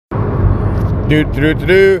Good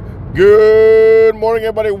morning,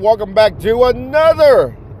 everybody. Welcome back to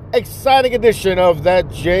another exciting edition of That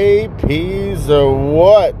JP's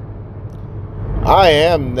What? I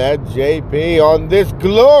am That JP on this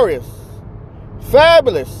glorious,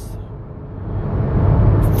 fabulous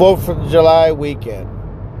 4th of July weekend.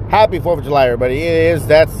 Happy 4th of July, everybody. It is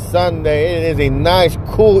that Sunday. It is a nice,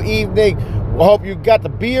 cool evening. I hope you got the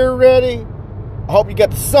beer ready. I hope you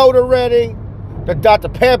got the soda ready. The Dr.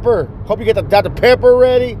 Pepper. Hope you get the Dr. Pepper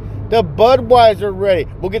ready. The Budweiser ready.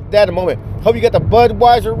 We'll get to that in a moment. Hope you got the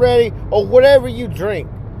Budweiser ready or whatever you drink.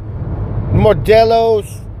 The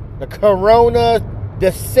Modelo's, the Corona, the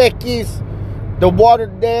Sekis, the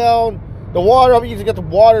watered down, the water. Hope you just got the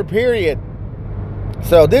water, period.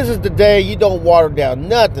 So this is the day you don't water down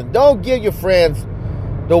nothing. Don't give your friends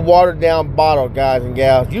the watered down bottle, guys and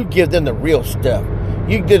gals. You give them the real stuff.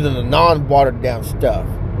 You give them the non-watered down stuff.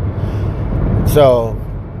 So,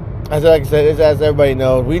 as everybody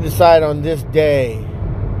knows, we decide on this day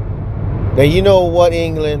that, you know what,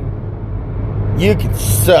 England, you can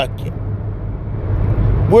suck it.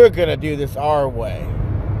 We're going to do this our way.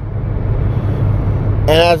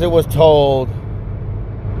 And as it was told,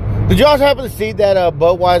 did y'all happen to see that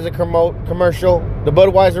Budweiser commercial? The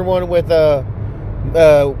Budweiser one with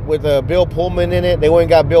Bill Pullman in it. They went and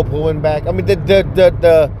got Bill Pullman back. I mean,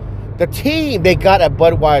 the team they got at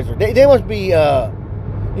Budweiser, they must be, I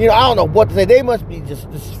don't know what to say. They must be just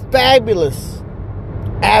fabulous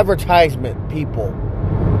advertisement people.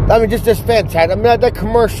 I mean, just fantastic. I mean, that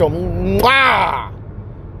commercial, mwah,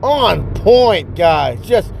 on point, guys.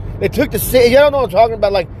 Just, they took the city. You don't know what I'm talking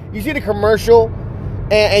about. Like, you see the commercial,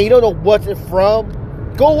 and you don't know what's it from.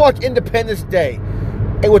 Go watch Independence Day,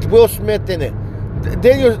 and with Will Smith in it.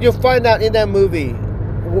 Then you'll find out in that movie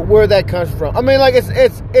where that comes from. I mean, like, it's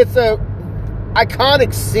a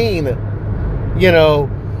iconic scene, you know.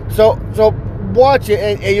 So watch it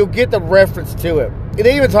and you'll get the reference to it. And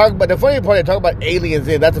they even talk about, the funny part, they talk about aliens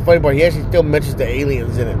in it. That's the funny part. He actually still mentions the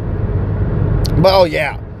aliens in it. But oh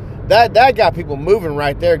yeah, that got people moving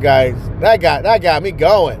right there, guys. That got me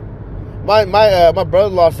going. My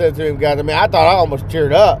brother-in-law said to him, guys, I mean, I thought I almost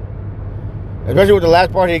teared up. Especially with the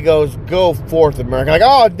last part, he goes, "Go forth, America!" Like,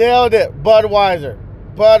 oh, nailed it, Budweiser,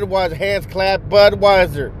 hands clap,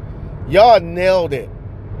 Budweiser. Y'all nailed it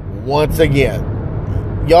once again.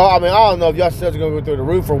 Y'all, I mean, I don't know if y'all sales are going to go through the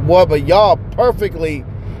roof or what, but y'all perfectly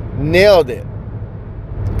nailed it.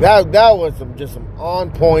 That was some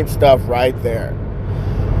on-point stuff right there.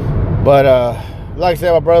 But, like I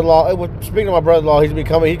said, my brother-in-law, speaking of my brother-in-law, he's going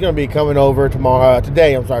to be coming over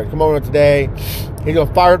today. Come over today. He's going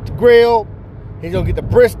to fire up the grill. He's going to get the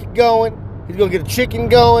brisket going. He's going to get the chicken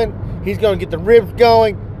going. He's going to get the ribs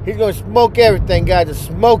going. He's going to smoke everything, guys. Just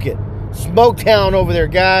smoke it. Smoke town over there,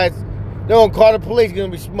 guys. They're going to call the police. He's going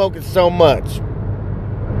to be smoking so much.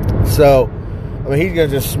 So, I mean, he's going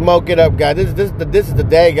to just smoke it up, guys. This is the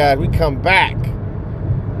day, guys. We come back.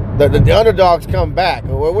 The underdogs come back.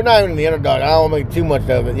 We're not even the underdog. I don't make too much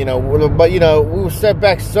of it, you know. But, you know, we were set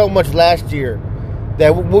back so much last year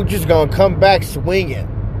that we're just going to come back swinging.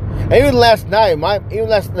 And even last night, my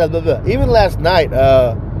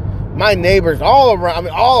neighbors all around,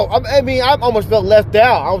 I almost felt left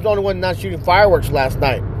out. I was the only one not shooting fireworks last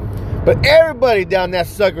night. But everybody down that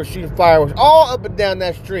sucker was shooting fireworks, all up and down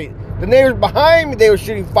that street. The neighbors behind me, they were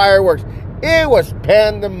shooting fireworks. It was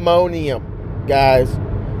pandemonium, guys,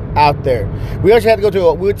 out there. We actually had to go to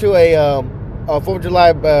a 4th of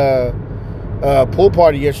July pool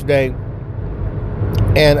party yesterday.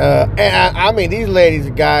 And I mean, these ladies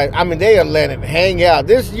and guys, I mean, they are letting it hang out.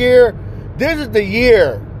 This is the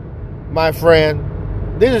year, my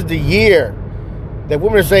friend. This is the year that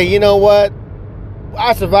women are saying, you know what?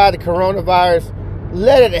 I survived the coronavirus.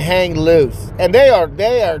 Let it hang loose. And they are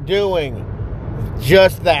doing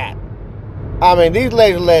just that. I mean, these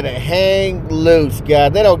ladies let it hang loose,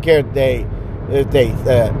 guys. They don't care if they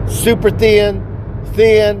super thin,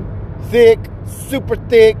 thick, super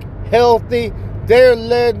thick, healthy. They're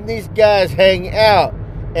letting these guys hang out,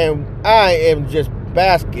 and I am just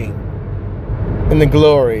basking in the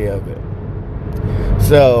glory of it.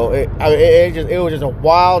 So it was just a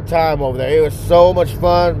wild time over there. It was so much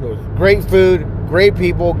fun. It was great food, great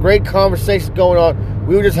people, great conversations going on.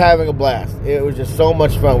 We were just having a blast. It was just so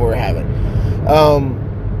much fun we were having.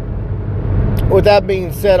 With that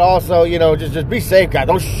being said, also, you know, just be safe, guys.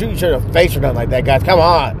 Don't shoot each other in the face or nothing like that, guys. Come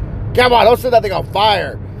on, don't set that thing on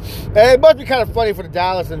fire. And it must be kind of funny for the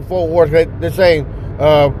Dallas and Fort Worth. They're saying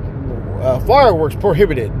fireworks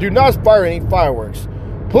prohibited. Do not fire any fireworks.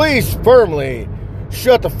 Please firmly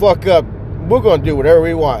shut the fuck up. We're going to do whatever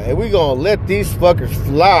we want. And we're going to let these fuckers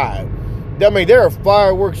fly. I mean, there are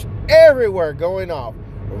fireworks everywhere going off.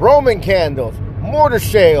 Roman candles, mortar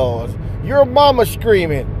shells, your mama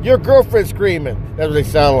screaming, your girlfriend screaming. That's what they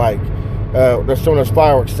sound like. That's what those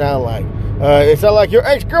fireworks sound like. It sound like your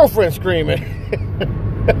ex-girlfriend screaming.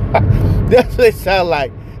 That's what they sound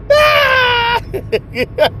like. Ah!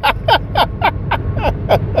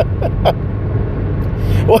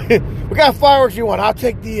 What kind of fireworks you want? I'll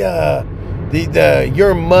take the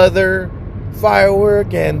your mother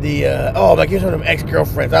firework and the oh, I guess one of them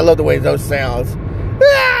ex-girlfriends. I love the way those sounds.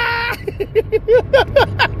 Ah!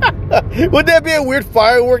 Would that be a weird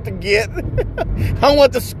firework to get? I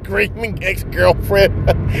want the screaming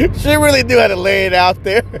ex-girlfriend. She really knew how to lay it out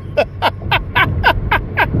there.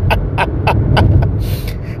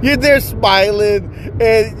 You're there smiling,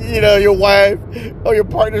 and you know your wife or your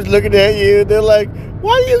partner's looking at you. They're like,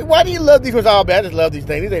 "Why do you love these?" Oh man, I just love these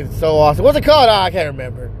things. These things are so awesome. What's it called? Oh, I can't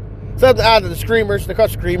remember. Something out of the screamers. They're called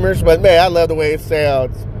screamers, but man, I love the way it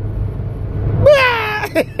sounds.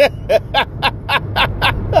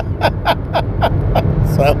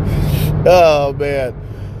 So, oh man,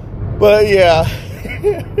 but yeah,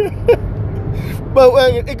 but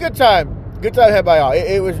a good time. Good time had by all.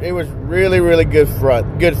 It was really, really good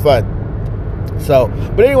fun. So,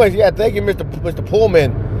 but anyways, yeah, thank you, Mr.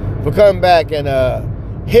 Pullman, for coming back and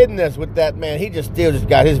hitting us with that, man. He just still just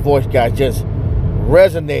got his voice, guys, just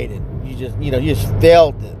resonated. You just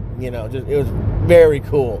felt it. It was very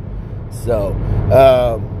cool. So,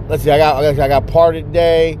 let's see. I got party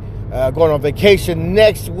today. Going on vacation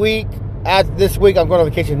next week. After this week, I'm going on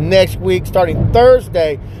vacation next week, starting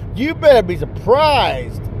Thursday. You better be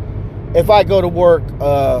surprised if I go to work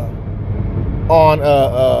on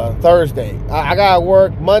Thursday. I got to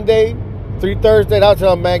work Monday through Thursday. And I'll tell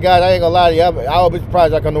them, man, guys, I ain't going to lie to you. I will be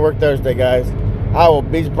surprised if I come to work Thursday, guys. I will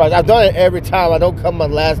be surprised. I've done it every time. I don't come on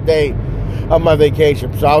the last day of my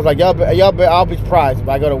vacation. So I was like, I'll be surprised if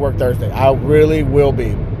I go to work Thursday. I really will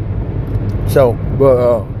be. So,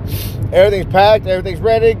 but everything's packed. Everything's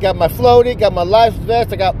ready. Got my floaty. Got my life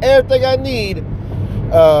vest. I got everything I need.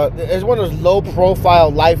 It's one of those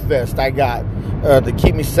low-profile life vests I got to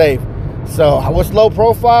keep me safe. So, what's low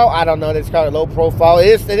profile? I don't know. It's called low profile. It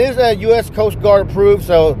is a U.S. Coast Guard approved.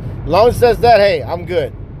 So, as long as it says that, hey, I'm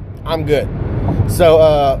good.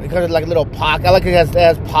 So, because it's like a little pocket. I like it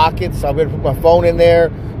has pockets. So, I'm going to put my phone in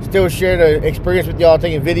there. Still share the experience with y'all,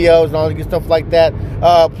 taking videos and all the good stuff like that.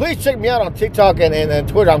 Please check me out on TikTok and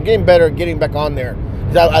Twitter. I'm getting better at getting back on there.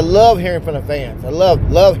 I love hearing from the fans. I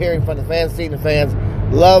love hearing from the fans, seeing the fans.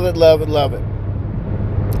 Love it.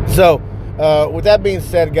 So, with that being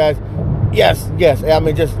said, guys, yes. I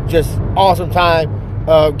mean, just awesome time.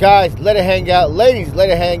 Guys, let it hang out. Ladies, let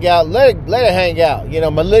it hang out. Let it hang out.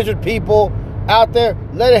 My lizard people out there,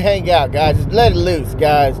 let it hang out, guys. Just let it loose,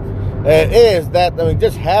 guys. It is that. I mean,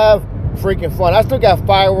 just have freaking fun. I still got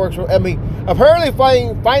fireworks. I mean, apparently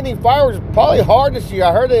finding fireworks is probably hard this year.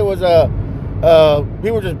 I heard it was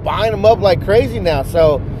people were just buying them up like crazy now.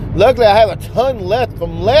 So luckily, I have a ton left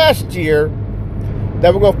from last year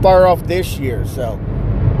that we're gonna fire off this year. So,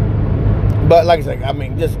 but like I said, I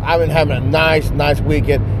mean, I've been having a nice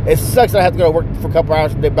weekend. It sucks that I have to go to work for a couple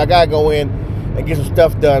hours today, but I gotta go in and get some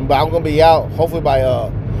stuff done. But I'm gonna be out hopefully by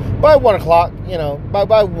 1 o'clock.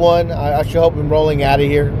 By 1, I should hope I'm rolling out of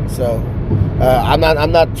here. So I'm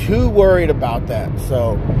not too worried about that.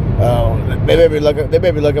 So they may be looking like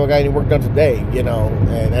I got any work done today. And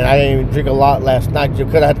I didn't even drink a lot last night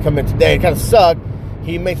because I had to come in today. It kind of sucked.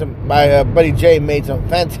 My buddy Jay made some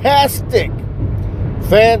fantastic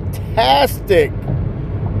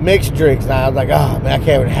mixed drinks. And I was like, oh man, I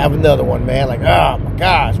can't even have another one, man. Like, oh my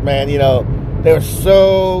gosh, man. They were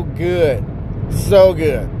so good.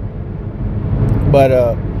 But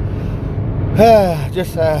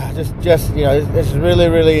this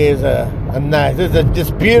really is a nice. This is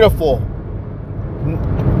just beautiful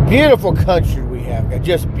country we have.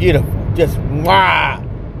 Just beautiful. Just mwah.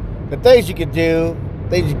 The things you can do.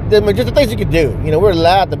 Just the things you can do. We're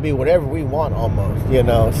allowed to be whatever we want almost.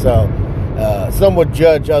 So some would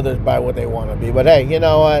judge others by what they want to be. But hey, you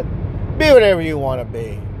know what? Be whatever you want to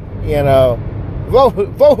be.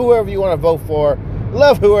 Vote whoever you want to vote for.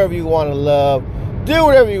 Love whoever you want to love. Do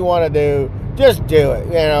whatever you want to do. Just do it.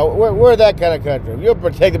 We're that kind of country. You're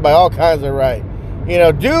protected by all kinds of rights.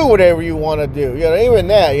 Do whatever you want to do. Even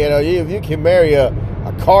that. If you can marry a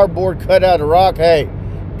cardboard cutout of rock, hey,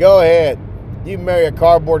 go ahead. You marry a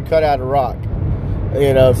cardboard cutout of rock.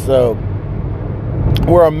 So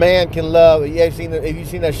where a man can love. Have you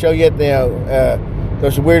seen that show yet?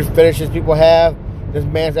 Those weird fetishes people have. This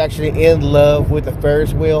man's actually in love with the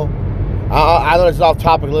Ferris wheel. I know it's off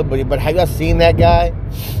topic a little bit, but have you guys seen that guy?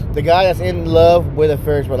 The guy that's in love with a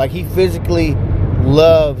Ferris wheel. Like, he physically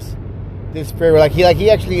loves this Ferris, like he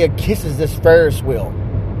actually kisses this Ferris wheel.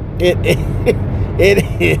 It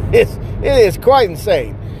is quite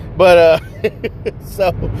insane, but so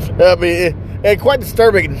I mean, and quite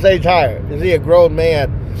disturbing at the same time to see a grown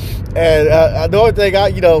man. And the only thing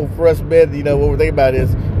for us men, what we're thinking about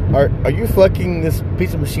is, are you fucking this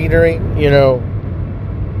piece of machinery?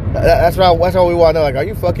 That's all we want to know. Like, are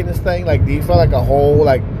you fucking this thing? Like, do you feel like a hole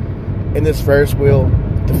like in this Ferris wheel?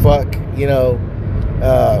 The fuck,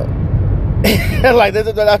 like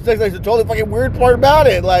that's the totally fucking weird part about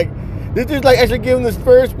it. Like, this dude's like actually giving this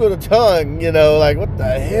Ferris wheel a tongue. Like, what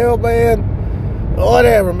the hell, man?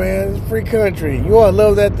 Whatever, man. It's a free country. You want to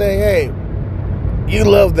love that thing? Hey, you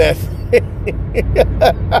love that thing.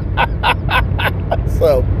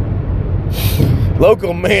 So,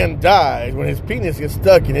 local man dies when his penis gets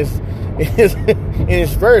stuck in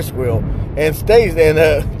his Ferris wheel and stays there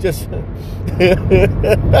and just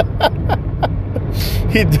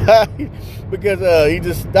he died because he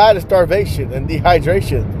just died of starvation and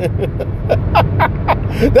dehydration.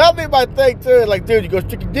 That'll be my thing too. Like, dude, you go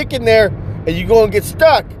stick your dick in there and you go and get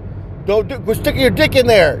stuck. Go stick your dick in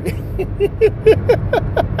there.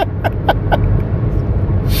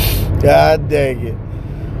 God dang it.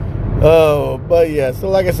 Oh, but yeah, so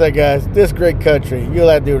like I said, guys, this great country, you'll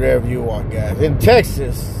have to do whatever you want, guys. In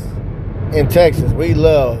Texas, we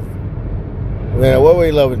love, what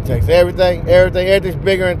we love in Texas? Everything's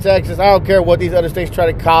bigger in Texas. I don't care what these other states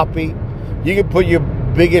try to copy. You can put your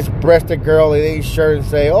biggest breasted girl in any shirt and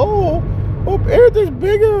say, oh, everything's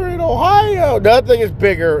bigger in Ohio. Nothing is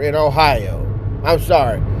bigger in Ohio. I'm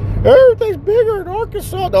sorry. Everything's bigger in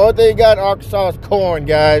Arkansas. The only thing you got in Arkansas is corn,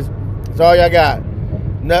 guys. That's all y'all got.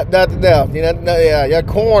 Nothing else. Yeah,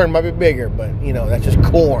 corn might be bigger, but that's just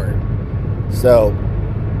corn. So,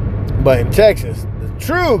 but in Texas, the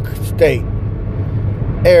true state,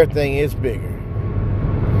 everything is bigger.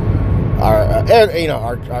 Our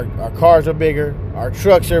cars are bigger. Our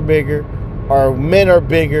trucks are bigger. Our men are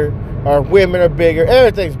bigger. Our women are bigger.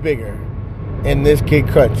 Everything's bigger in this kid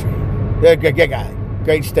country.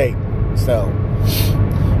 Great state. So,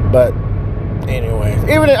 but anyways,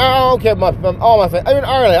 even I don't care about all my friends. Even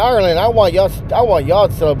Ireland. I want y'all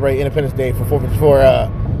to celebrate Independence Day for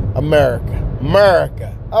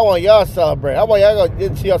America. I want y'all to celebrate. I want y'all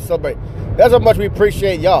to see y'all celebrate. That's how much we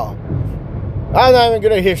appreciate y'all. I'm not even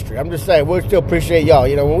good at history. I'm just saying we still appreciate y'all.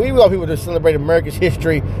 When we want people to celebrate America's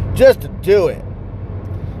history, just to do it.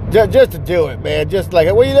 Just to do it, man. Just like,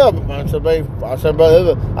 what I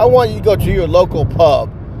want you to go to your local pub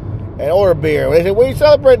and order beer. They say, what are you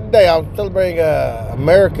celebrating today? I'm celebrating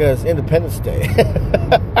America's Independence Day.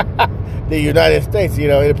 The United States,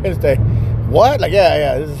 Independence Day. What? Like,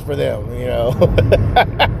 yeah, this is for them,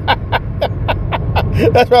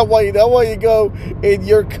 That's what I want you to do. I want you to go in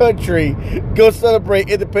your country, go celebrate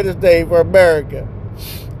Independence Day for America.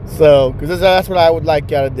 So, because that's what I would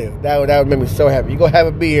like y'all to do. That would make me so happy. You go have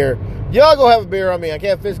a beer. Y'all go have a beer on me. I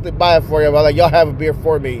can't physically buy it for you, but y'all have a beer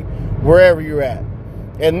for me wherever you're at.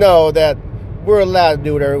 And know that we're allowed to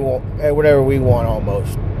do whatever we want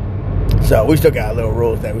almost. So, we still got little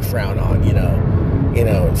rules that we frown on,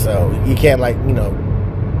 So, you can't, I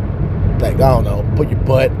don't know, put your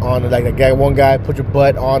butt on, one guy put your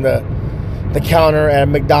butt on the counter at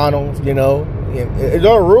McDonald's, It's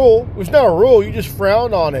not a rule. It's not a rule. You just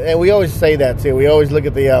frown on it. And we always say that, too. We always look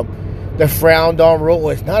at the frowned on rule.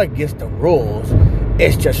 It's not against the rules.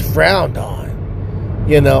 It's just frowned on.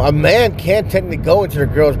 A man can't technically go into the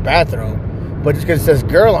girl's bathroom, but just because it says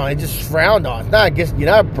girl on it, it's just frowned on. It's not against, you're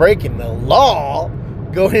not breaking the law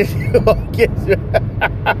going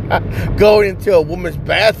into a woman's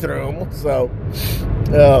bathroom. So,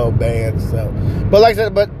 oh, man. So, but like I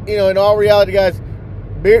said, in all reality, guys,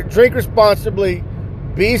 drink responsibly,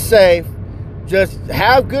 be safe, just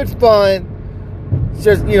have good fun.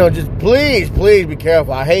 Just please be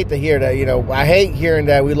careful. I hate to hear that. I hate hearing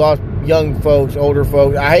that we lost young folks, older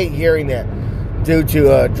folks. I hate hearing that due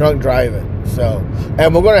to drunk driving. So,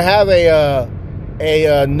 and we're gonna have a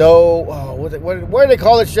no. What do they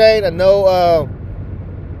call it, Shane? A no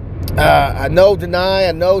deny,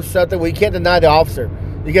 a no something. Well, you can't deny the officer.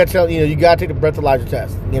 You got to tell. You got to take the breathalyzer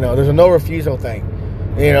test. There's a no refusal thing.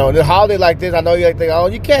 The holiday like this, I know you think, oh,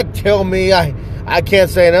 you can't tell me I can't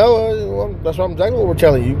say no. Well, that's exactly what we're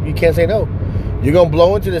telling you. You can't say no. You're going to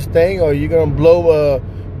blow into this thing, or you're going to blow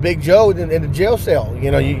Big Joe in the jail cell.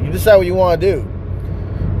 You decide what you want to do.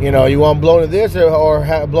 You want to blow into this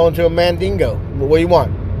or blow into a Mandingo. What do you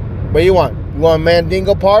want? What do you want? You want a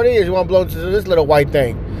Mandingo party, or you want to blow into this little white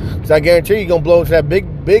thing? So I guarantee you're going to blow into that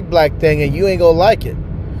big black thing, and you ain't going to like it.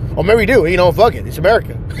 Or maybe you do. Fuck it. It's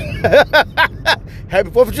America. Happy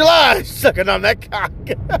 4th of July, sucking on that cock.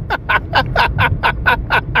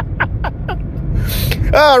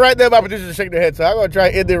 All right, there, my producers are shaking their heads, so I'm going to try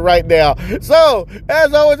and end it right now. So,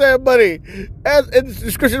 as always, everybody, as in the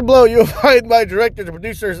description below, you'll find my directors and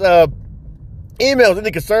producers' emails,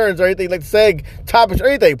 any concerns or anything like to say, topics or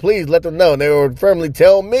anything, please let them know. And they will firmly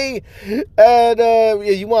tell me. And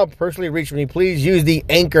if you want to personally reach me, please use the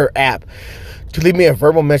Anchor app to leave me a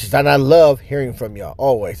verbal message. And I love hearing from y'all,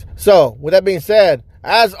 always. So, with that being said,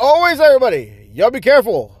 as always, everybody, y'all be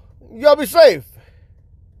careful. Y'all be safe.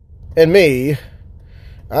 And me,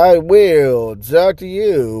 I will talk to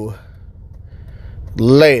you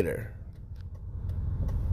later.